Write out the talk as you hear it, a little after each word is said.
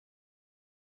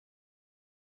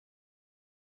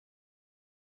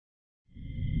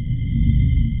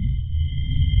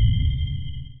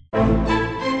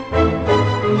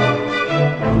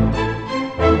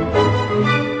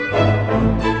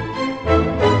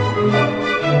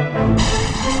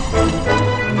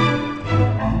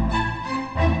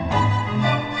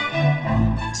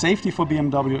Safety for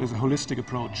BMW is a holistic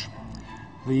approach.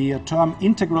 The term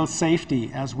integral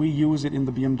safety, as we use it in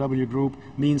the BMW group,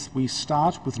 means we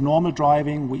start with normal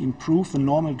driving, we improve the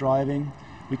normal driving,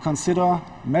 we consider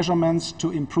measurements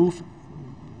to improve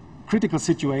critical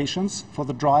situations for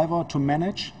the driver to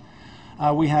manage.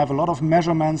 We have a lot of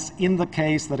measurements in the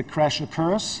case that a crash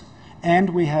occurs, and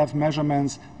we have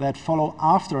measurements that follow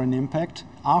after an impact,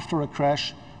 after a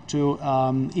crash, to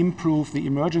improve the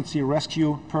emergency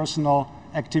rescue personnel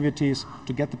activities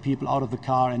to get the people out of the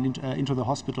car and into the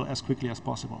hospital as quickly as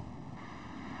possible.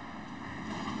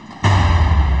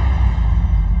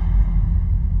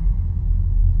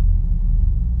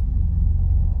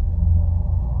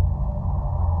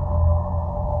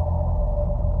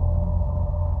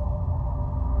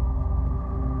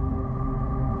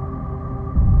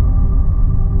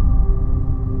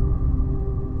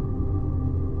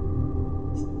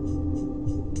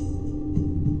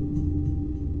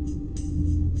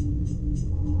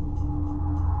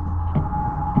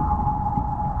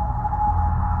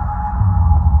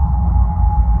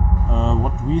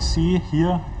 We see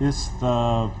here is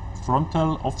the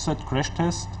frontal offset crash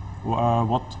test,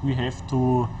 what we have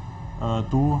to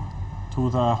do to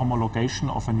the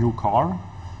homologation of a new car.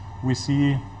 We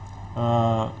see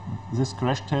this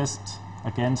crash test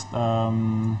against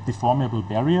deformable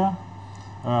barrier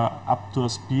up to a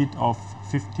speed of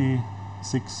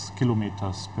 56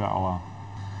 kilometers per hour.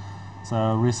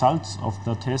 The results of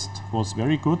the test was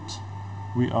very good.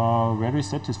 We are very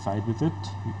satisfied with it.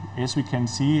 As we can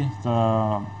see,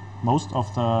 most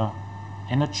of the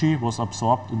energy was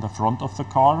absorbed in the front of the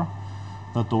car.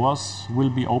 The doors will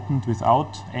be opened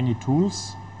without any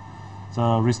tools.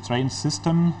 The restraint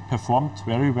system performed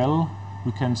very well.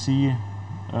 We can see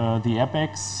the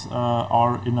airbags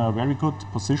are in a very good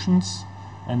positions,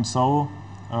 and so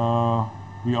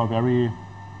we are very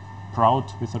proud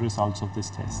with the results of this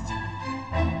test.